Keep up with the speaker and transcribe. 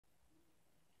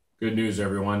Good news,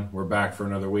 everyone. We're back for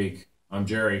another week. I'm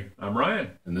Jerry. I'm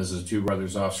Ryan. And this is Two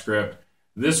Brothers Off Script.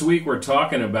 This week we're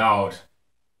talking about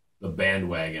the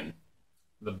bandwagon.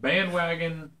 The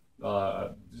bandwagon,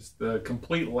 just the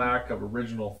complete lack of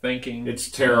original thinking. It's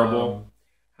terrible.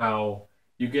 How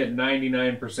you get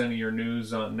 99% of your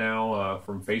news now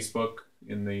from Facebook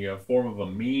in the form of a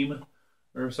meme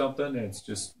or something. It's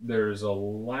just, there's a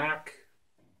lack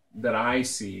that I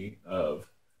see of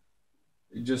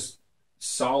just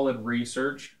solid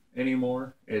research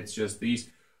anymore. It's just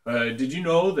these, did you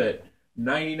know that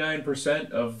 99%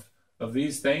 of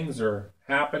these things are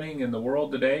happening in the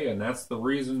world today, and that's the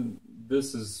reason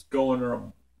this is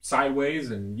going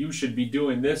sideways, and you should be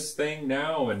doing this thing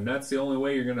now, and that's the only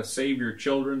way you're going to save your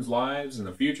children's lives in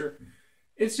the future.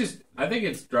 It's just, I think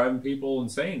it's driving people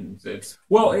insane. It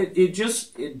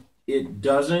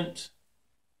doesn't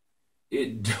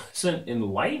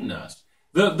enlighten us.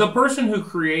 The person who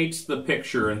creates the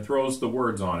picture and throws the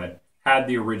words on it had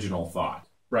the original thought.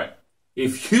 Right.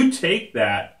 If you take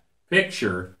that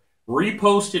picture,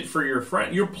 repost it for your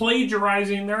friend, you're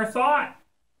plagiarizing their thought.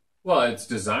 Well, it's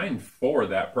designed for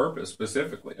that purpose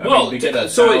specifically.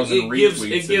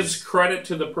 It gives credit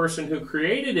to the person who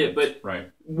created it, but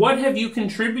right. What have you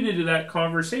contributed to that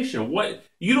conversation? I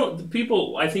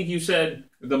think you said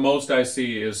the most I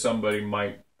see is somebody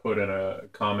might put in a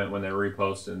comment when they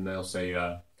repost and they'll say,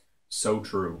 so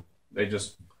true.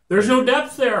 There's no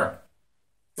depth there.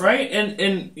 Right?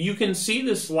 And you can see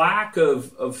this lack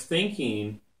of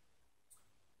thinking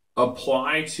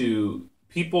apply to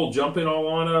people jumping all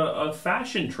on a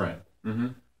fashion trend,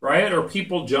 right? Or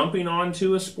people jumping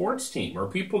onto a sports team, or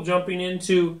people jumping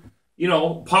into,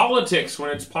 politics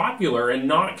when it's popular and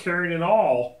not caring at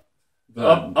all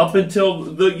up until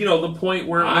the point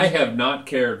where I have not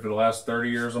cared for the last 30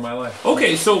 years of my life.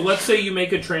 Okay, so let's say you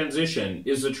make a transition.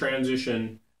 Is a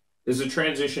transition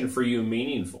for you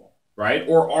meaningful? Right?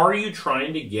 Or are you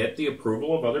trying to get the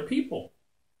approval of other people?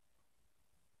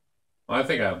 I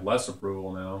think I have less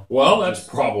approval now. Well, that's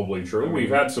probably true. We've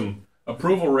had some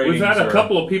approval ratings. We've had a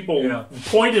couple of people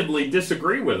pointedly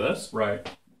disagree with us. Right.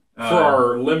 For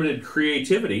our limited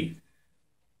creativity.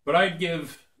 But I get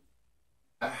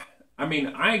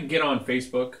on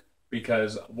Facebook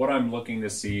because what I'm looking to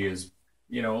see is,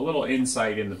 a little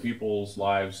insight into people's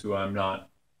lives who I'm not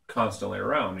constantly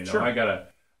around. Sure. I got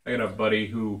a buddy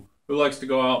who likes to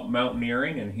go out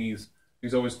mountaineering, and he's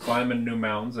always climbing new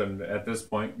mountains, and at this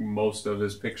point most of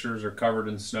his pictures are covered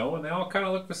in snow, and they all kind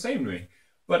of look the same to me.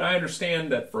 But I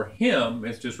understand that for him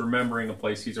it's just remembering a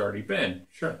place he's already been.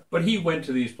 Sure. But he went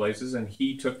to these places and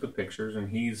he took the pictures, and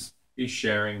he's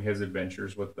sharing his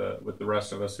adventures with the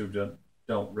rest of us who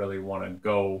don't really want to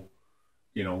go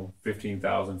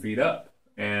 15,000 feet up.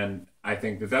 And I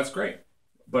think that that's great,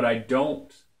 but I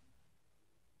don't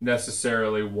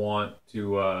necessarily want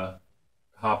to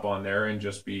hop on there and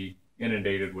just be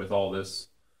inundated with all this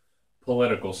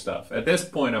political stuff. At this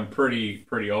point, I'm pretty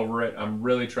over it. I'm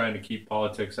really trying to keep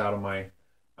politics out of my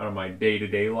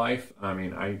day-to-day life.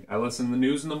 I listen to the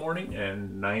news in the morning,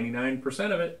 and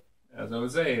 99% of it, as I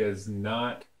would say, is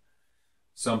not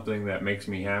something that makes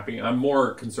me happy. I'm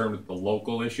more concerned with the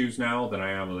local issues now than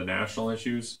I am with the national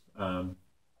issues.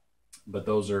 But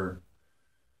those are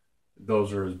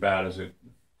as bad as it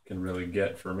can really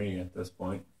get for me at this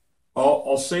point.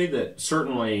 I'll say that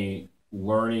certainly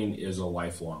learning is a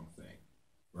lifelong thing,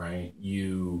 right?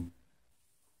 You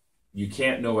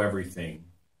can't know everything,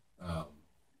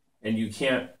 and you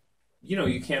can't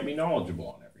be knowledgeable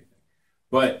on everything.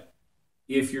 But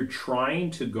if you're trying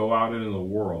to go out into the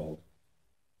world,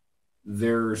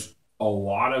 there's a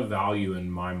lot of value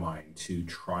in my mind to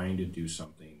trying to do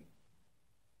something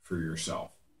for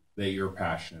yourself that you're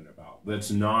passionate about,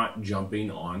 that's not jumping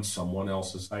on someone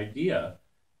else's idea.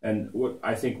 And what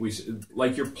I think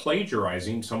you're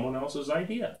plagiarizing someone else's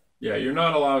idea. Yeah, you're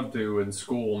not allowed to in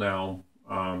school now.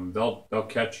 They'll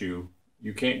catch you.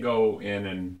 You can't go in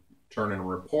and turn in a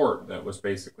report that was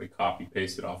basically copy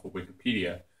pasted off of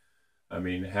Wikipedia.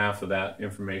 Half of that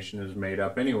information is made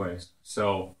up anyways.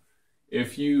 So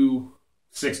if you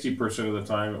 60% of the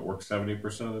time it works 70%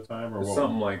 of the time, or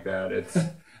something like that. It's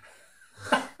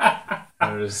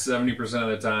 70% of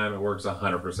the time it works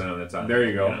 100% of the time. There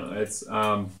you go. It's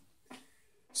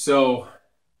so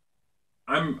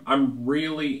I'm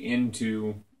really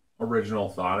into original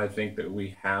thought. I think that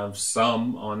we have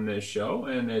some on this show,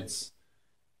 and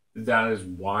that is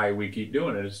why we keep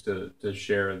doing it, is to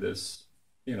share this,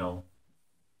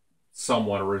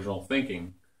 somewhat original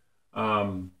thinking.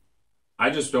 I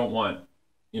just don't want,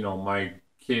 my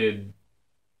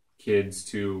kids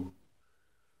to,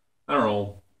 I don't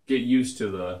know, get used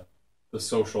to the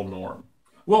social norm.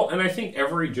 Well, and I think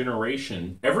every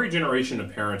generation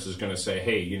of parents is going to say,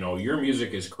 hey, your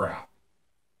music is crap,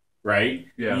 right?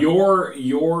 Yeah.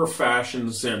 Your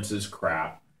fashion sense is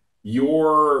crap.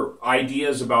 Your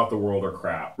ideas about the world are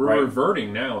crap. We're right?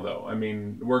 reverting now, though. I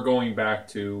mean, we're going back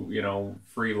to,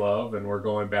 free love, and we're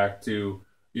going back to,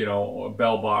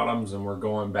 bell bottoms, and we're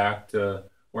going back to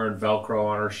wearing Velcro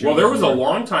on our shoes. Well, there was a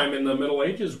long time in the Middle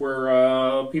Ages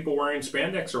where people wearing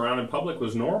spandex around in public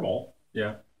was normal.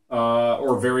 Yeah.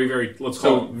 Or very, very, let's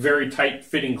call it very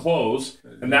tight-fitting clothes,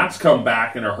 and that's come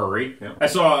back in a hurry. Yeah. I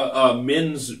saw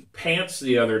men's pants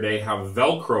the other day have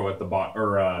Velcro at the bottom,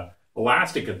 or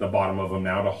elastic at the bottom of them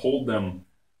now to hold them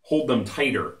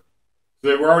tighter. So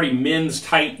they were already men's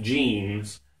tight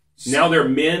jeans. Now they're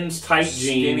men's tight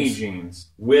skinny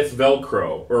jeans with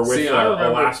Velcro or with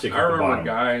elastic at the bottom. I remember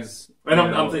guys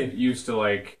I'm thinking, used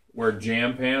to wear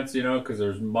jam pants, because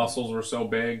their muscles were so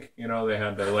big, they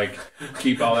had to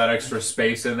keep all that extra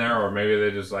space in there, or maybe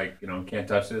they just can't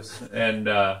touch this. And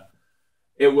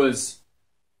it was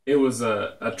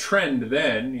a trend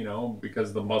then,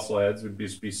 because the muscle heads would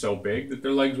just be so big that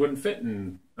their legs wouldn't fit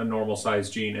in a normal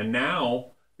size jean. And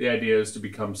now the idea is to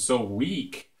become so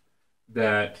weak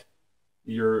that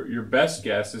your best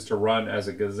guess is to run as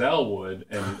a gazelle would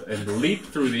and leap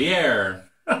through the air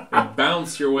and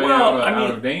bounce your way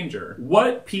out of danger.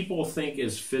 What people think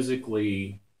is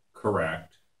physically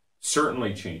correct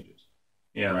certainly changes.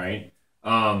 Yeah. Right?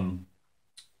 Well,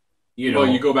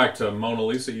 you go back to Mona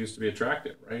Lisa used to be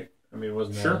attractive, right? I mean,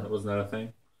 wasn't that a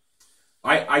thing?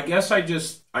 I guess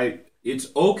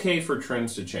it's okay for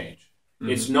trends to change.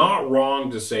 Mm-hmm. It's not wrong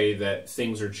to say that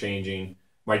things are changing.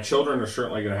 My children are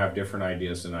certainly going to have different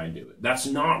ideas than I do. That's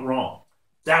not wrong.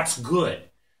 That's good.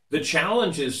 The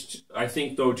challenge is, I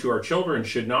think, though, to our children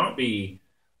should not be,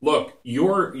 look,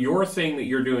 your thing that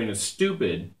you're doing is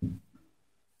stupid,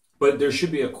 but there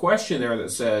should be a question there that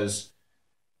says,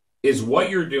 is what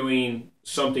you're doing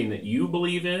something that you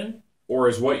believe in, or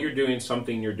is what you're doing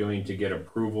something you're doing to get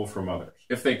approval from others?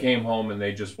 If they came home and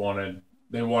they just wanted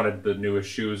the newest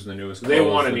shoes and the newest clothes, they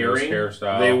want an earring,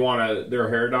 hairstyle, they want their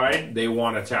hair dyed, they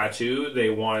want a tattoo, they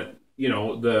want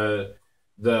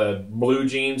the blue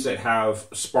jeans that have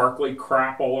sparkly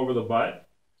crap all over the butt.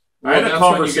 Well, I had a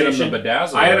conversation.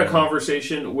 I had a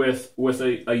conversation with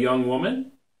a young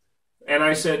woman, and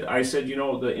I said,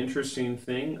 the interesting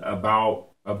thing about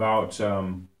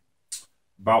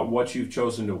what you've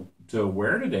chosen to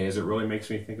wear today is it really makes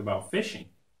me think about fishing.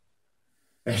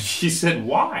 And she said,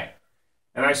 why?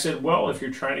 And I said, well, if you're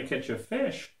trying to catch a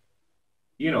fish,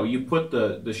 you put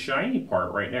the shiny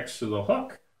part right next to the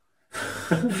hook.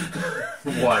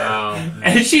 Wow.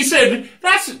 And she said,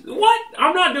 that's what?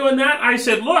 I'm not doing that. I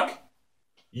said, look,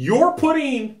 you're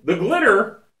putting the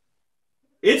glitter,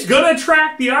 it's going to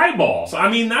attract the eyeballs. I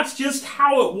mean, that's just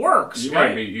how it works. You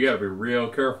gotta be real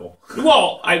careful.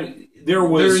 Well, there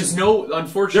was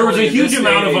unfortunately, a huge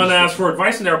amount of unasked for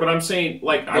advice in there, but I'm saying,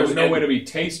 there's no way to be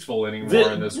tasteful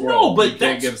anymore in this world. No, but you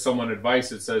can't give someone advice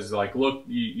that says, look,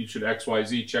 you should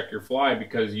XYZ check your fly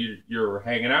because you're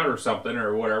hanging out or something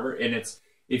or whatever. And it's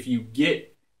if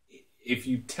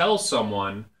you tell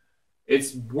someone,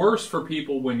 it's worse for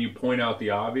people when you point out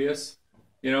the obvious,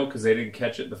 because they didn't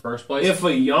catch it in the first place. If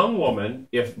a young woman,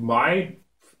 if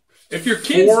your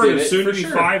kids 4 did and it, soon to be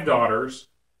sure. 5 daughters.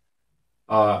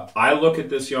 I look at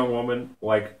this young woman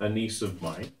like a niece of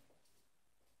mine,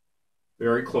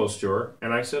 very close to her,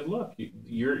 and I said, look,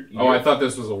 you're Oh, I thought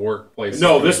this was a workplace.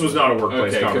 No, this was not a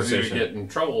workplace conversation. Because you would get in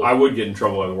trouble. I would get in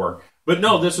trouble at work. But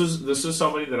no, this is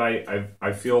somebody that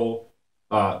I feel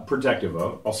protective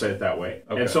of. I'll say it that way.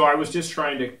 Okay. And so I was just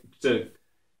trying to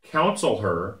counsel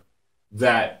her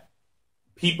that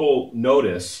people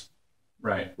notice.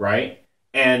 Right?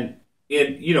 And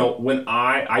when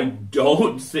I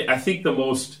think the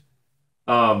most,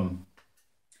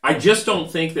 I just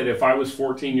don't think that if I was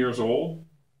 14 years old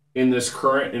in this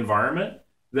current environment,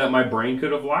 that my brain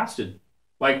could have lasted.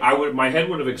 My head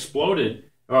would have exploded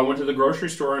if I went to the grocery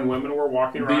store and women were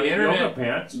walking around in yoga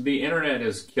pants. The internet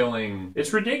is killing.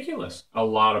 It's ridiculous. A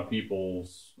lot of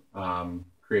people's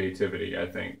creativity, I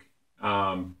think.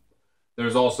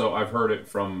 There's also, I've heard it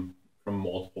from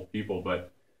multiple people,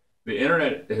 but the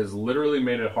internet has literally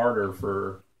made it harder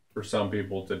for some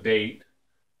people to date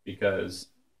because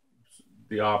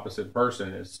the opposite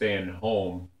person is staying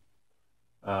home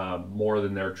more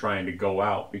than they're trying to go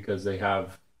out because they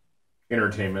have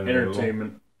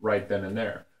entertainment right then and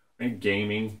there. And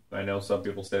gaming, I know some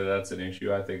people say that's an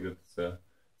issue. I think it's a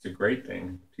great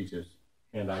thing. It teaches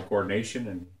hand-eye coordination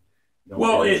and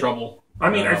don't get in trouble. I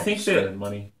mean, I think that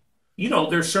money.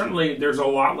 There's a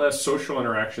lot less social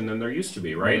interaction than there used to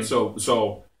be, right? Mm-hmm.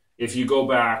 So if you go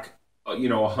back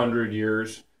 100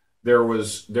 years, there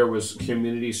was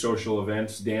community social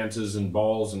events, dances and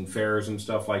balls and fairs and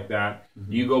stuff like that.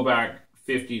 Mm-hmm. You go back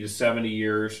 50 to 70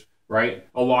 years, right?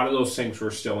 A lot of those things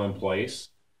were still in place.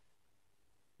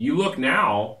 You look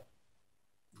now,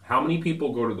 how many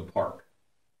people go to the park?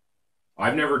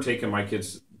 I've never taken my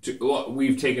kids to, well,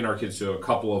 we've taken our kids to a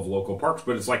couple of local parks,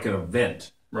 but it's like an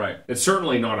event. Right. It's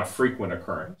certainly not a frequent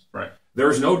occurrence. Right.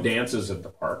 There's no dances at the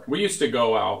park. We used to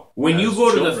go out when you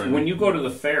go to the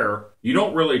fair, you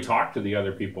don't really talk to the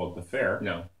other people at the fair.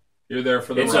 No. You're there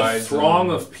for the rides. It's a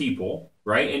throng of people,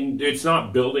 right? And it's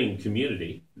not building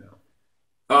community.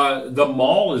 No. The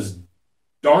mall is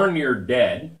darn near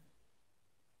dead,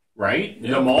 right?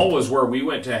 Yep. The mall was where we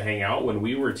went to hang out when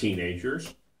we were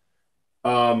teenagers.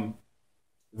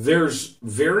 There's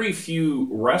very few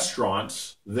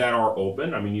restaurants that are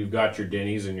open. I mean, you've got your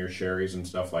Denny's and your Sherry's and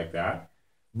stuff like that.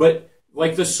 But,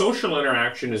 like, the social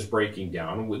interaction is breaking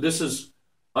down. This is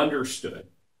understood.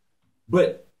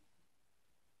 But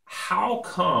how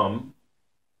come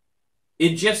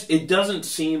it doesn't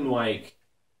seem like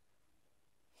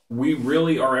we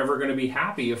really are ever going to be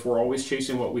happy if we're always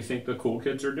chasing what we think the cool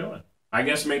kids are doing? I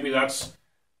guess maybe that's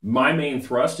my main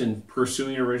thrust in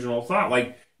pursuing original thought.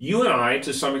 Like, you and I,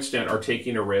 to some extent, are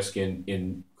taking a risk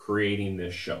in creating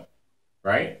this show,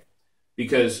 right?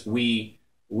 Because we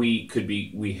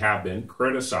have been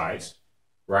criticized,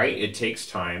 right? It takes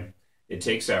time, it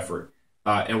takes effort,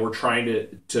 and we're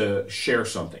trying to share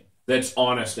something that's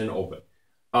honest and open.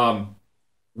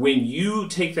 When you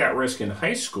take that risk in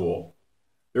high school,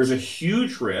 there's a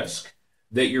huge risk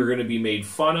that you're going to be made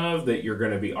fun of, that you're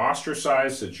going to be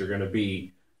ostracized, that you're going to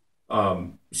be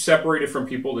separated from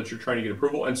people that you're trying to get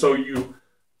approval. And so you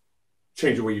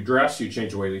change the way you dress, you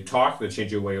change the way you talk, you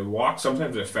change the way you walk.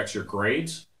 Sometimes it affects your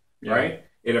grades, right?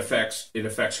 It affects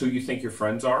who you think your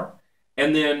friends are.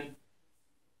 And then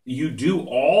you do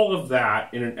all of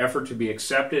that in an effort to be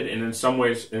accepted, and in some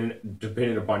ways,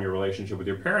 depending upon your relationship with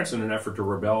your parents, in an effort to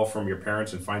rebel from your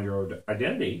parents and find your own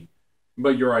identity.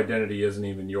 But your identity isn't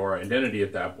even your identity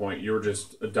at that point. You're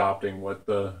just adopting what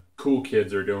the cool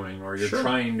kids are doing, or you're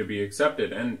trying to be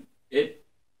accepted. And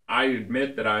I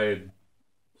admit that I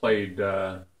played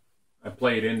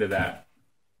into that.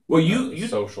 Well, you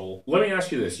social. Let me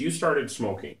ask you this: you started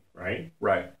smoking, right?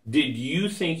 Right. Did you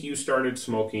think you started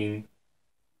smoking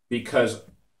because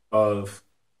of?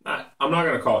 I'm not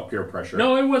going to call it peer pressure.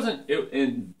 No, it wasn't.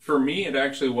 And for me, it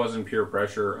actually wasn't peer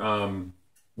pressure.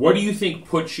 What do you think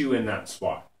puts you in that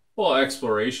spot? Well,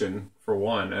 exploration, for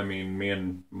one. I mean, me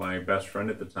and my best friend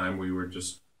at the time, we were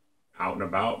just out and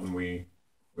about, and we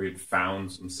had found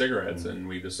some cigarettes, and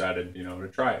we decided, to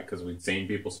try it because we'd seen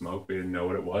people smoke. We didn't know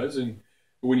what it was. And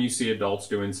when you see adults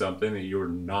doing something that you're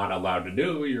not allowed to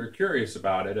do, you're curious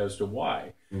about it as to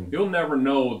why. Mm. You'll never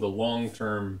know the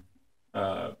long-term,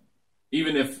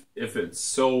 even if it's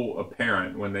so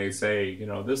apparent when they say,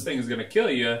 this thing is going to kill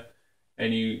you.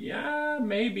 And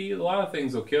maybe a lot of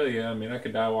things will kill you. I mean, I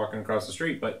could die walking across the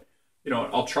street, but,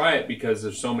 I'll try it because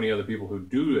there's so many other people who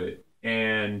do it.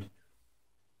 And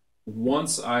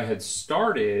once I had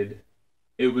started,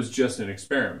 it was just an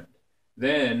experiment.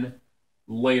 Then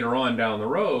later on down the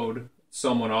road,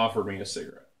 someone offered me a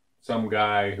cigarette. Some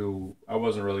guy who I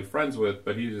wasn't really friends with,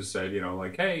 but he just said,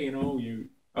 hey, you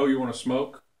want to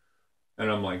smoke?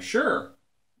 And I'm like, sure.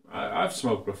 I've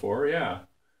smoked before, yeah.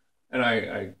 And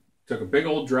I took a big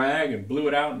old drag and blew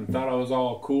it out and thought I was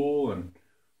all cool, and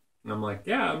I'm like,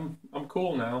 yeah, I'm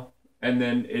cool now. And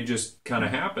then it just kind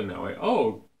of happened that way.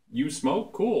 Oh, you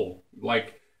smoke? Cool.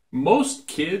 Like, most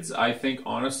kids, I think,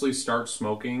 honestly start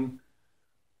smoking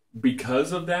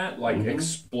because of that, like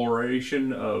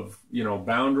exploration of,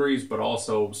 boundaries, but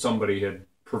also somebody had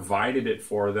provided it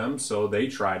for them, so they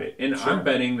tried it. And I'm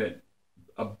betting that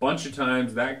a bunch of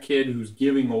times that kid who's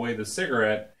giving away the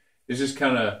cigarette is just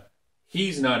kind of,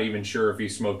 he's not even sure if he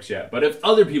smokes yet. But if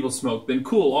other people smoke, then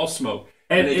cool, I'll smoke.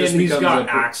 And he's got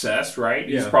access, right?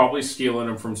 Yeah. He's probably stealing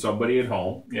them from somebody at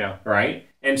home. Yeah. Right?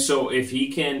 And so if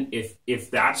he can,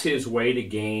 if that's his way to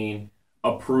gain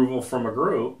approval from a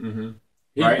group,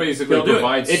 he basically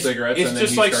provides cigarettes. It's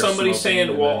just like somebody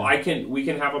saying, well, we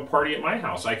can have a party at my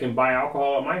house. I can buy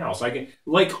alcohol at my house.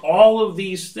 Like, all of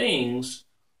these things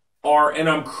are, and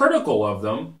I'm critical of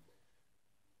them.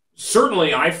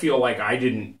 Certainly, I feel like I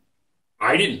didn't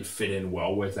fit in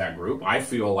well with that group. I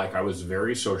feel like I was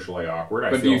very socially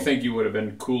awkward. Do you think you would have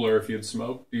been cooler if you'd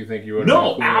smoked? Do you think you would have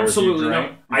been cooler absolutely if you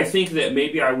drank? not. I think that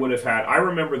maybe I would have had... I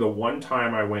remember the one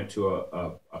time I went to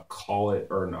a college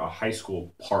or a high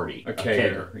school party. A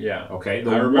kegger, yeah. Okay,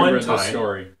 I remember the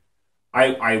story.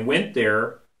 I went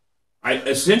there. I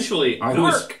was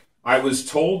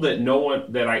told that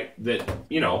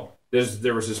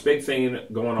There was this big thing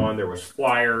going on. There was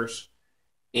flyers,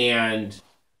 and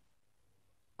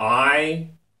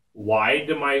I lied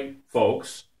to my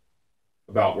folks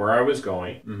about where I was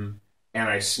going, and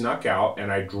I snuck out,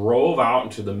 and I drove out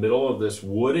into the middle of this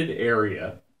wooded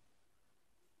area,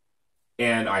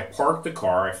 and I parked the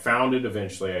car. I found it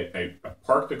eventually. I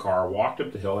parked the car, walked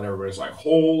up the hill, and everybody's like,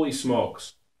 holy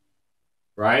smokes,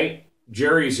 right?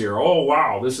 Jerry's here. Oh,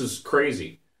 wow, this is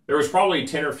crazy. There was probably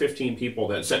 10 or 15 people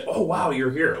that said, oh, wow,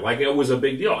 you're here. Like, it was a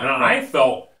big deal. And I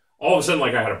felt all of a sudden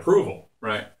like I had approval.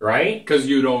 Right. Right? Because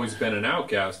you'd always been an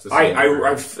outcast. I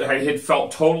had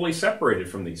felt totally separated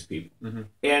from these people.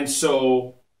 And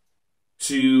so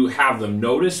to have them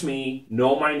notice me,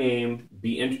 know my name,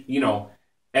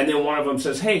 and then one of them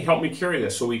says, hey, help me carry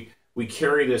this. So we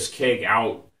carry this keg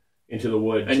out into the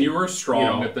woods. And you were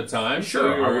strong at the time.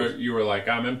 Sure. So you were like,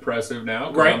 I'm impressive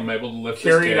now. Right. I'm able to lift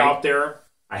Carry this it keg. out there.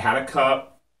 I had a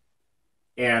cup.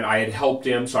 And I had helped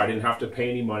him, so I didn't have to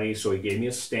pay any money. So he gave me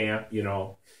a stamp,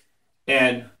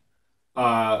 And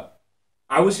I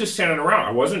was just standing around.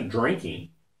 I wasn't drinking.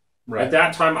 Right. At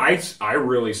that time, I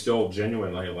really still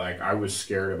genuinely, like, I was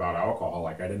scared about alcohol.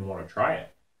 Like, I didn't want to try it.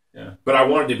 Yeah. But I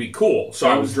wanted to be cool, so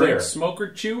I was drink, there. Smoke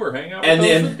or chew or hang out with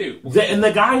those that do. And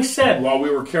the guy said, while we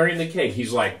were carrying the keg,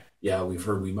 he's like, yeah, we've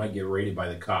heard we might get raided by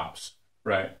the cops.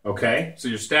 Right. Okay? So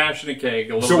you're stashing a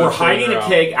keg a little So bit we're hiding out. a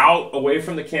keg out away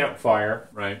from the campfire.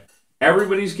 Right.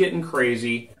 Everybody's getting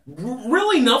crazy.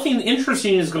 Really nothing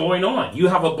interesting is going on. You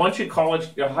have a bunch of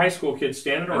high school kids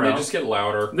standing around. And they just get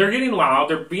louder. They're getting loud.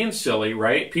 They're being silly,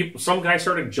 right? Some guy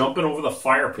started jumping over the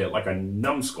fire pit like a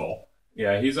numbskull.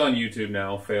 Yeah, he's on YouTube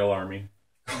now, Fail Army.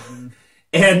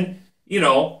 And,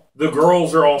 the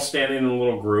girls are all standing in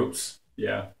little groups.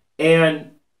 Yeah.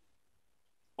 And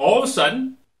all of a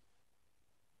sudden,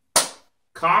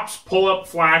 cops pull up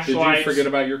flashlights. Did you forget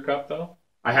about your cup, though?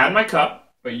 I had my cup.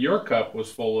 But your cup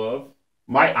was full of...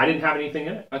 I didn't have anything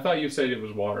in it. I thought you said it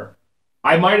was water.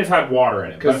 I might have had water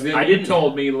in it. Because then you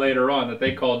told me later on that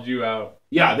they called you out.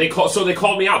 Yeah, they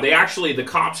called me out. The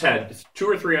cops had 2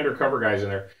 or 3 undercover guys in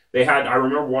there. I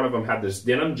remember one of them had this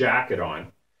denim jacket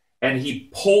on, and he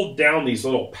pulled down these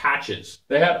little patches.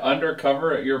 They had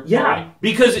undercover at your party? Yeah,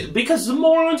 because the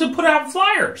morons had put out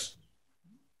flyers.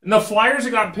 And the flyers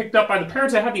that got picked up by the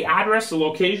parents, they had the address, the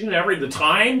location, the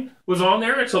time was on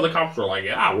there. And so the cops were like,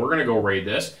 yeah, we're going to go raid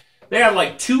this. They had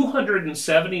like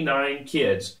 279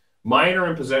 kids, minor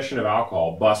in possession of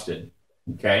alcohol, busted.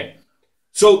 Okay?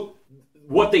 So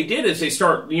what they did is they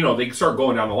start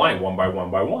going down the line one by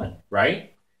one,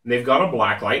 right? And they've got a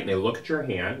black light, and they look at your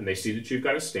hand, and they see that you've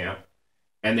got a stamp,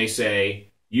 and they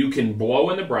say, you can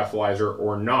blow in the breathalyzer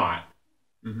or not,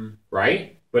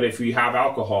 right? But if you have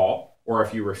alcohol, or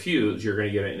if you refuse, you're going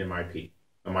to get an MIP,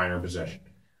 a minor in possession.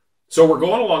 So we're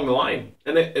going along the line,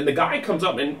 and the guy comes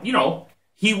up, and,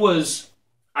 he was,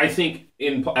 I think,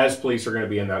 as police are going to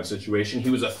be in that situation, he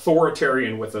was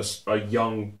authoritarian with a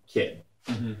young kid.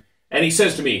 And he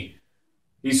says to me,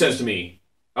 you're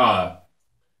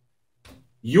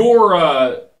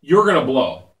going to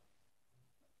blow.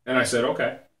 And I said,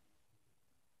 okay.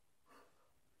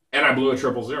 And I blew a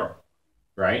 000,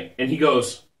 right? And he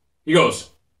goes,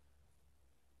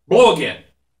 blow again,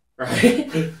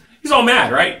 right? He's all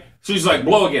mad, right? So he's like,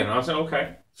 blow again. And I said,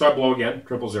 okay. So I blow again,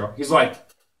 000. He's like,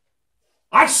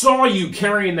 I saw you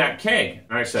carrying that keg.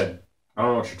 And I said, I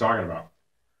don't know what you're talking about.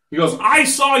 He goes, I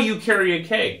saw you carry a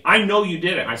keg. I know you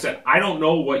did it. I said, I don't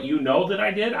know what you know that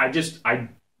I did.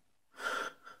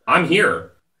 I'm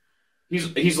here.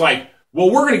 He's like,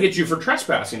 well, we're going to get you for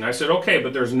trespassing. I said, okay,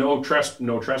 but there's no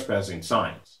trespassing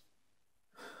signs.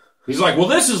 He's like, well,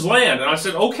 this is land. And I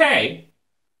said, okay,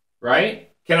 right?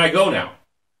 Can I go now?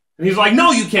 And he's like,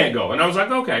 no, you can't go. And I was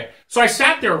like, okay. So I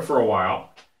sat there for a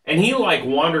while, and he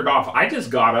wandered off. I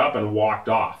just got up and walked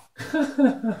off.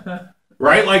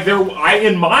 Right?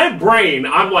 In my brain,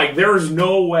 I'm like, there's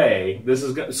no way this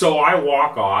is good. So I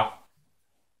walk off.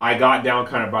 I got down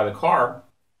kind of by the car,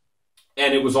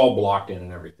 and it was all blocked in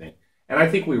and everything. And I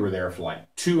think we were there for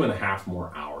 2.5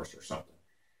 more hours or something.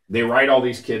 They write all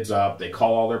these kids up. They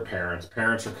call all their parents.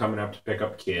 Parents are coming up to pick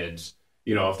up kids.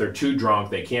 If they're too drunk,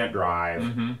 they can't drive.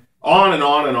 On and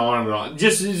on and on and on.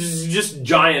 Just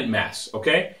giant mess,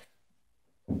 okay?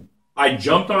 I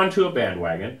jumped onto a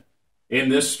bandwagon in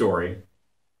this story,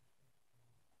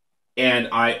 and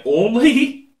I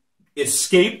only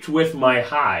escaped with my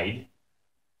hide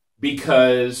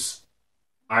because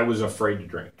I was afraid to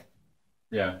drink.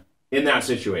 Yeah. In that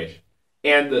situation.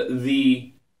 And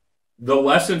the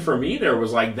lesson for me there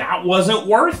was that wasn't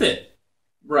worth it.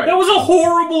 Right. That was a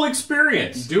horrible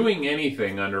experience. Doing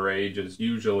anything underage is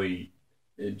usually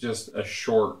just a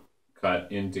short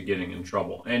shortcut into getting in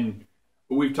trouble. And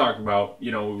we've talked about,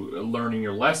 you know, learning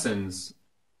your lessons,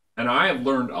 and I have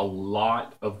learned a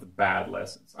lot of the bad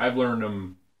lessons. I've learned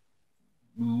them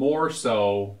more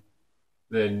so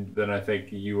than I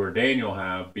think you or Daniel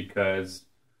have, because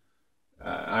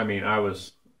I mean, I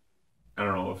don't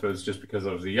know if it was just because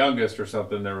I was the youngest or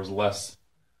something, there was less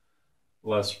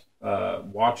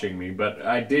watching me, but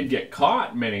I did get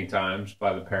caught many times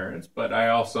by the parents, but I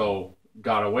also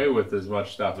got away with as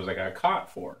much stuff as I got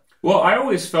caught for. Well, I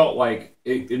always felt like,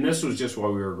 and this was just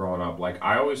while we were growing up, like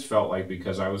I always felt like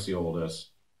because I was the oldest,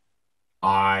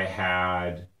 I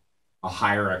had a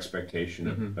higher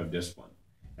expectation of discipline.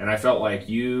 And I felt like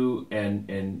you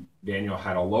and Daniel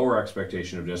had a lower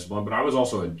expectation of discipline, but I was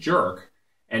also a jerk.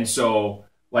 And so,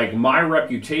 like, my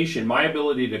reputation, my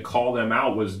ability to call them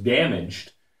out was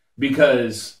damaged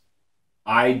because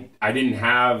I didn't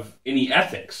have any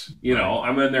ethics. You know,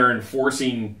 I'm in there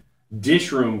enforcing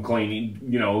dish room cleaning,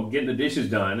 you know, getting the dishes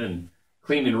done and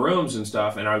cleaning rooms and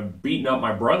stuff. And I'm beating up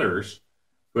my brothers,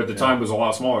 who at the time was a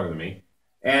lot smaller than me.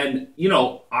 And, you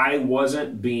know, I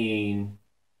wasn't being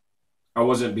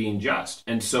just.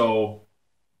 And so,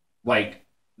 like,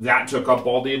 that took up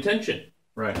all the attention.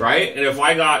 Right. And if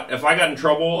I got in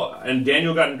trouble and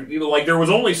Daniel got in, you know, like, there was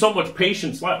only so much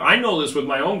patience left. I know this with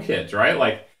my own kids, right?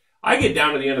 Like, I get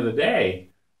down to the end of the day,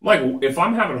 like, if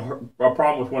I'm having a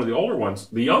problem with one of the older ones,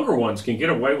 the younger ones can get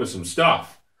away with some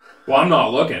stuff. Well, I'm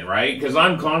not looking, right? Because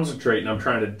I'm concentrating. I'm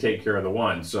trying to take care of the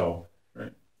one. So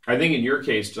I think in your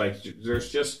case, like,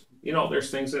 there's just, you know,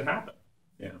 there's things that happen.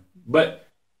 Yeah. But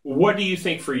what do you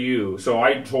think for you? So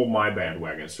I told my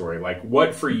bandwagon story. Like,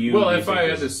 what for you? Well, if I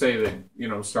had to say that, you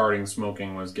know, starting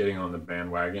smoking was getting on the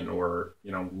bandwagon, or,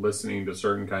 you know, listening to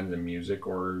certain kinds of music,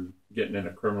 or getting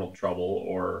into criminal trouble,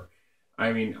 or,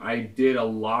 I mean, I did a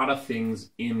lot of things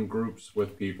in groups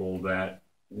with people that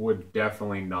would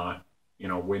definitely not, you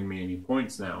know, win me any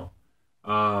points now.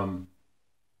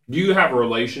 Do you have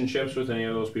relationships with any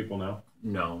of those people now?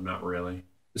 No, not really.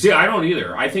 See, I don't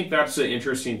either. I think that's the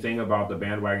interesting thing about the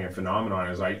bandwagon phenomenon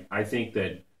is I think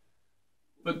that...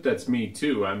 But that's me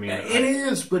too. I mean... It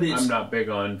is, but it's... I'm not big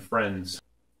on friends.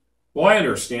 Well, I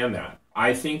understand that.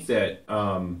 I think that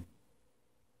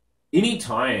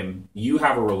anytime you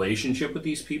have a relationship with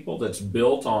these people that's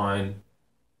built on...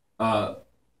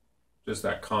 just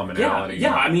that commonality.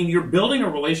 Yeah, I mean, you're building a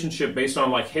relationship based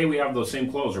on, like, hey, we have those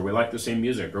same clothes, or we like the same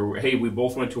music, or hey, we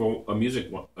both went to a music,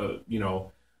 you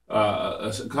know...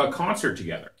 a concert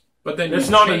together. But then it's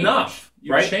not enough,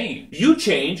 right? You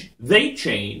change, they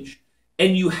change,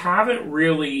 and you haven't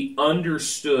really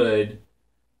understood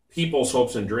people's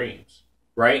hopes and dreams,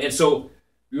 right? And so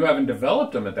you haven't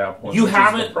developed them at that point. You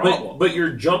haven't, but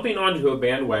you're jumping onto a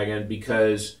bandwagon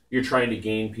because you're trying to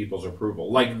gain people's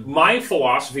approval. Like, my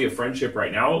philosophy of friendship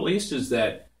right now, at least, is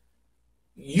that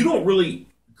you don't really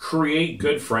create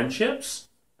good friendships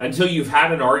until you've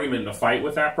had an argument and a fight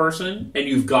with that person and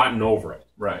you've gotten over it.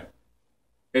 Right.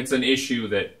 It's an issue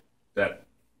that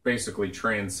basically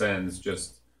transcends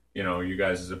just, you know, you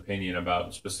guys' opinion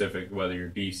about specific, whether you're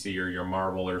DC or you're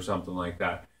Marvel or something like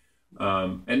that.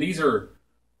 And these are,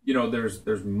 you know,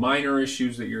 there's minor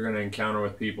issues that you're going to encounter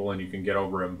with people and you can get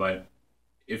over them. But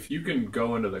if you can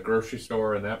go into the grocery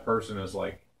store and that person is,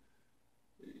 like,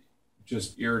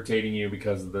 just irritating you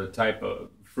because of the type of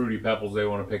Fruity Pebbles they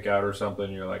want to pick out or something,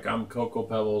 you're like, I'm Cocoa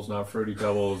Pebbles, not Fruity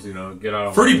Pebbles, you know, get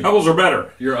out. Fruity Pebbles are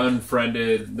better. You're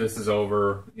unfriended. This is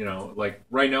over. You know, like,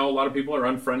 right now, a lot of people are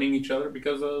unfriending each other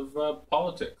because of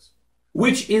politics.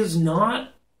 Which is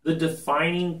not the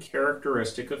defining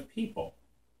characteristic of people.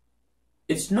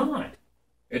 It's not.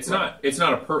 It's not. It's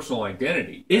not a personal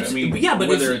identity. It's, I mean, yeah, but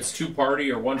whether it's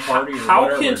two-party or one-party or how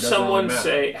whatever, can someone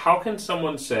say? How can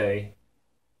someone say,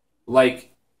 like,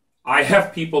 I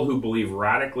have people who believe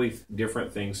radically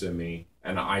different things than me,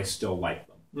 and I still like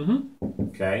them. Mm-hmm.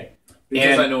 Okay?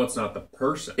 Because I know it's not the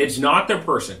person. It's not the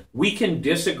person. We can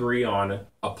disagree on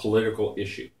a political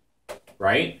issue,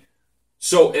 right?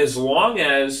 So as long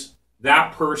as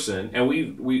that person, and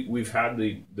we've had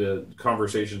the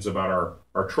conversations about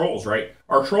our trolls, right?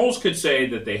 Our trolls could say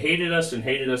that they hated us and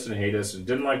hated us and hated us and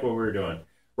didn't like what we were doing,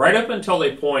 right up until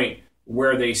the point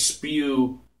where they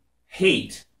spew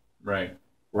hate.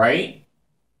 Right?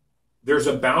 There's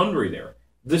a boundary there.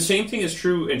 The same thing is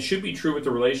true and should be true with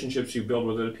the relationships you build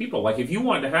with other people. Like, if you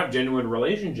want to have genuine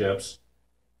relationships,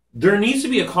 there needs to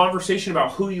be a conversation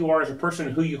about who you are as a person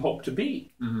and who you hope to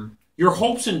be. Mm-hmm. Your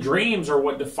hopes and dreams are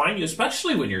what define you,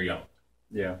 especially when you're young.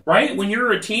 Yeah. Right? When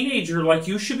you're a teenager, like,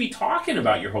 you should be talking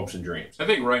about your hopes and dreams. I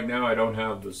think right now I don't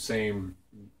have the same,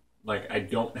 like, I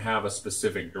don't have a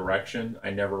specific direction.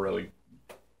 I never really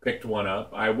picked one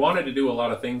up. I wanted to do a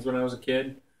lot of things when I was a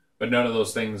kid, but none of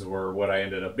those things were what I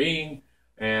ended up being.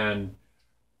 And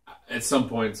at some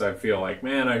points I feel like,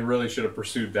 man, I really should have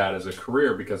pursued that as a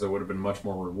career, because it would have been much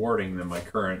more rewarding than my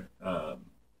current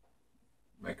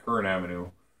avenue.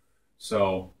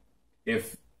 So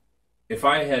if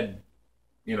I had,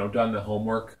 done the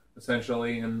homework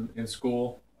essentially in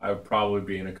school, I would probably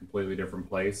be in a completely different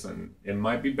place, and it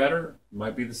might be better, it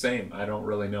might be the same. I don't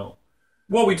really know.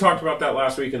 Well, we talked about that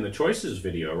last week in the choices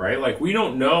video, right? Like, we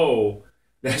don't know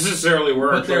necessarily where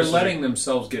our But they're choices letting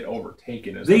themselves get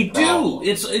overtaken. They do.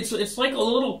 It's like a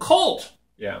little cult.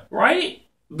 Yeah. Right?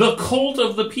 The cult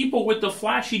of the people with the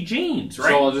flashy jeans, right?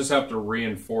 So I'll just have to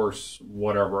reinforce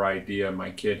whatever idea my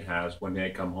kid has when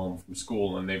they come home from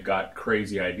school and they've got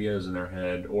crazy ideas in their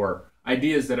head, or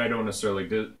ideas that I don't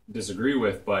necessarily disagree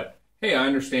with, but hey, I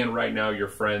understand right now your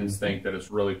friends think that it's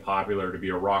really popular to be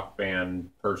a rock band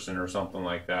person or something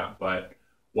like that, but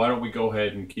why don't we go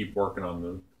ahead and keep working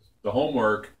on the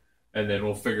homework, and then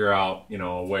we'll figure out,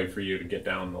 a way for you to get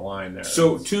down the line there.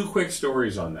 So 2 quick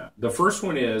stories on that. The first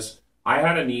one is, I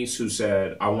had a niece who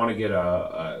said, I want to get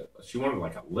she wanted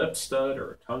like a lip stud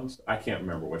or a tongue stud. I can't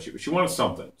remember what she wanted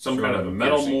something. Some kind of a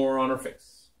metal piercing. more on her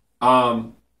face.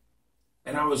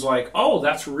 And I was like, oh,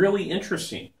 that's really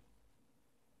interesting.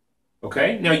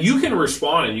 Okay? Now, you can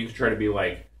respond and you can try to be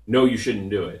like, no, you shouldn't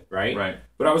do it, right? Right.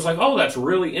 But I was like, oh, that's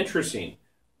really interesting.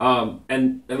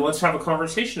 And let's have a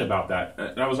conversation about that.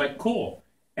 And I was like, cool.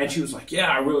 And she was like, yeah,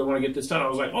 I really want to get this done. I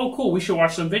was like, oh, cool, we should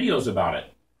watch some videos about it.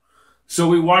 So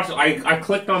we watched, I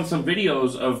clicked on some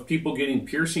videos of people getting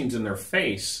piercings in their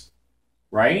face,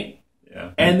 right?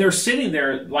 Yeah. And they're sitting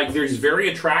there, like, there's very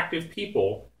attractive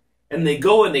people, and they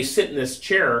go and they sit in this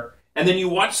chair, and then you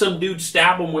watch some dude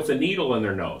stab them with a needle in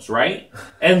their nose, right?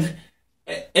 And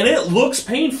it looks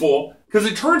painful, because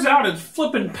it turns out it's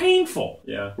flipping painful.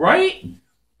 Yeah. Right?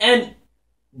 And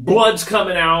blood's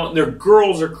coming out, and their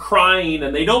girls are crying,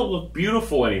 and they don't look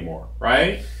beautiful anymore,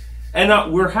 right?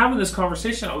 And we're having this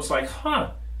conversation. I was like,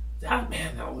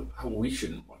 we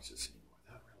shouldn't watch this anymore.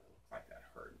 That really looked like that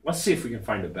hurt. Let's see if we can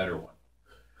find a better one.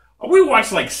 We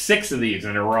watched like 6 of these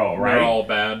in a row, right? They're all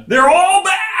bad. They're all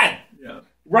bad! Yeah.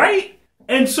 Right?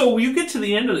 And so you get to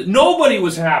the end of it. Nobody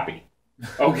was happy.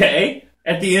 Okay?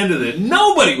 At the end of it,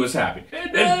 nobody was happy.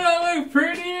 It doesn't look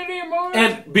pretty anymore.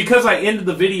 And because I ended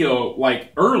the video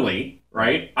like early,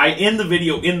 right? I end the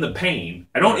video in the pain.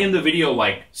 I don't end the video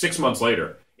like 6 months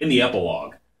later in the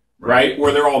epilogue, right?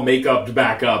 Where they're all make-upped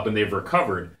back up and they've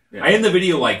recovered. Yeah. I end the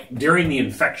video like during the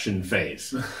infection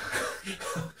phase.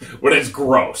 When it's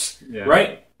gross,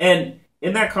 right? And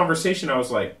in that conversation, I was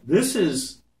like, this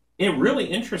is really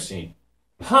interesting.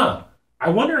 I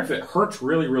wonder if it hurts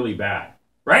really, really bad.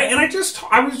 Right? And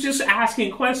I was just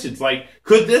asking questions like,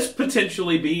 could this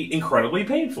potentially be incredibly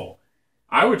painful?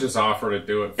 I would just offer to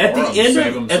do it for at the them, end save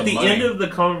of, them At the money. end of the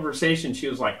conversation, she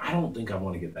was like, I don't think I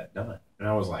want to get that done. And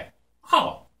I was like,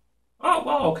 oh,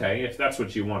 well, okay. If that's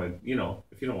what you wanted, if you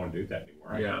don't want to do that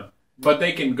anymore. Yeah. But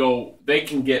they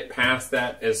can get past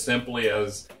that as simply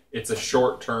as it's a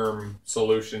short-term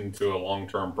solution to a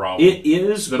long-term problem. It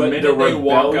is, the minute they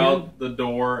walk out the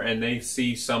door and they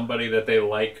see somebody that they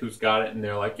like who's got it, and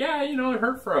they're like, yeah, it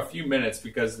hurt for a few minutes,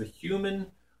 because the human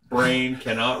brain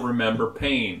cannot remember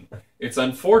pain. It's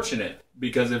unfortunate,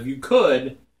 because if you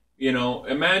could,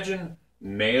 imagine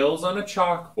nails on a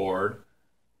chalkboard.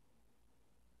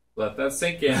 Let that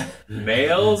sink in.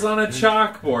 Nails on a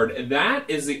chalkboard. That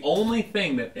is the only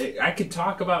thing that I could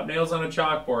talk about. Nails on a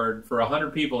chalkboard for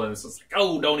 100 people, and it's just like,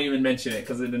 oh, don't even mention it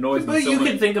because it annoys me so much. You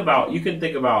can think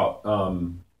about.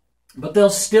 But they'll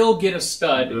still get a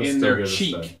stud in their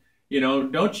cheek.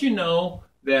 Don't you know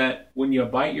that when you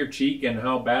bite your cheek and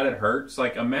how bad it hurts?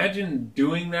 Like, imagine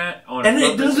doing that on. And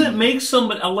it doesn't make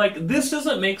somebody this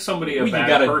doesn't make somebody a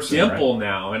bad person. You got a dimple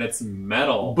now, and it's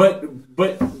metal. But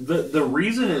the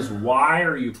reason is, why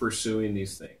are you pursuing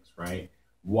these things, right?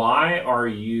 Why are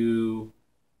you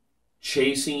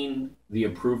chasing the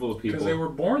approval of people? Because they were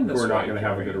born this way. Who are not going to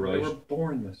have a good relationship. They were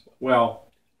born this way. Well,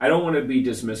 I don't want to be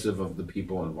dismissive of the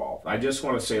people involved. I just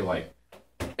want to say, like,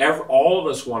 all of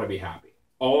us want to be happy.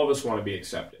 All of us want to be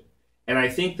accepted. And I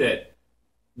think that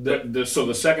so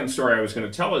the second story I was going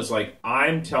to tell is, like,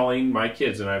 I'm telling my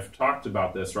kids, and I've talked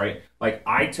about this, right? Like,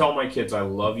 I tell my kids, I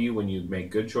love you when you make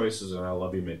good choices, and I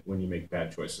love you when you make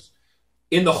bad choices,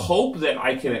 in the hope that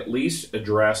I can at least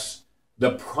address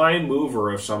the prime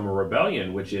mover of some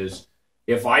rebellion, which is,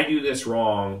 if I do this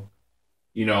wrong,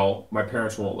 my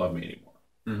parents won't love me anymore.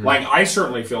 Mm-hmm. Like, I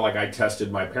certainly feel like I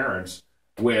tested my parents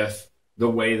with the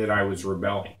way that I was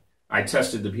rebelling. I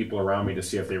tested the people around me to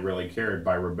see if they really cared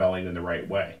by rebelling in the right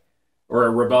way,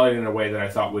 or rebelling in a way that I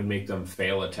thought would make them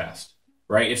fail a test,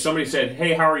 right? If somebody said,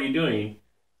 hey, how are you doing?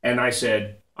 And I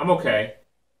said, I'm okay.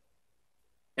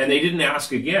 And they didn't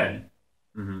ask again.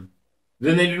 Mm-hmm.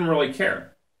 Then they didn't really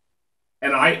care.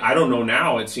 And I don't know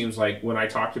now. It seems like when I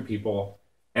talk to people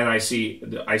and I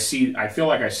feel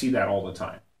like I see that all the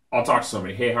time. I'll talk to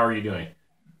somebody, hey, how are you doing?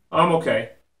 I'm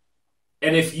okay.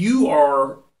 And if you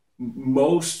are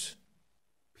most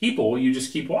people, you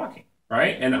just keep walking,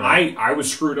 right? And Right. I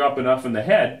was screwed up enough in the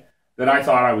head that I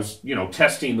thought I was,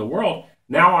 testing the world.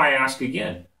 Now I ask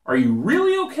again, are you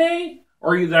really okay?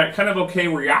 Or are you that kind of okay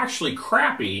where you're actually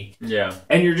crappy Yeah.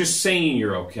 and you're just saying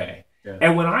you're okay? Yeah.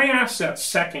 And when I ask that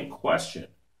second question,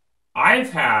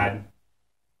 I've had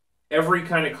every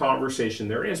kind of conversation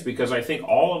there is, because I think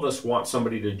all of us want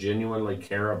somebody to genuinely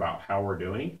care about how we're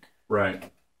doing.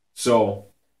 Right. So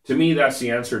to me, that's the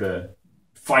answer to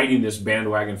fighting this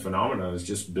bandwagon phenomenon, is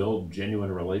just build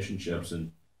genuine relationships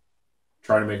and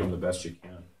try to make them the best you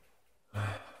can.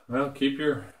 Well, keep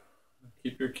your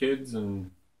kids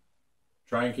and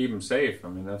try and keep them safe. I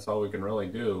mean, that's all we can really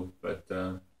do. But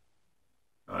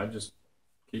I just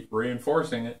keep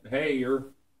reinforcing it. Hey,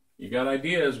 you got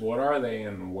ideas. What are they,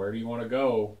 and where do you want to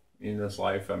go in this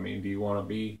life? I mean, do you want to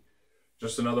be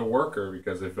just another worker?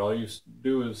 Because if all you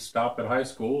do is stop at high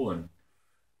school and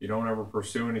you don't ever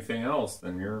pursue anything else,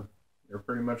 then you're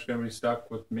pretty much going to be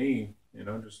stuck with me.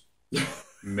 Just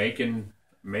making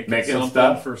something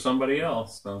stuff for somebody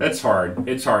else. So that's hard.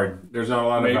 It's hard. There's not a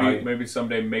lot of value. Maybe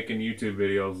someday making YouTube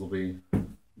videos will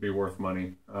be worth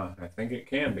money. I think it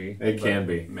can be. It can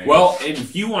be. Maybe. Well,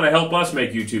 if you want to help us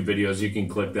make YouTube videos, you can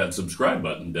click that subscribe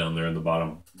button down there in the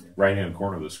bottom right-hand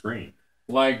corner of the screen.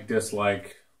 Like,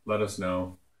 dislike, let us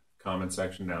know. Comment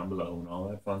section down below and all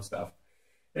that fun stuff.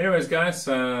 Anyways, guys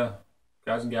and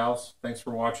gals, thanks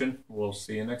for watching. We'll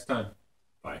see you next time.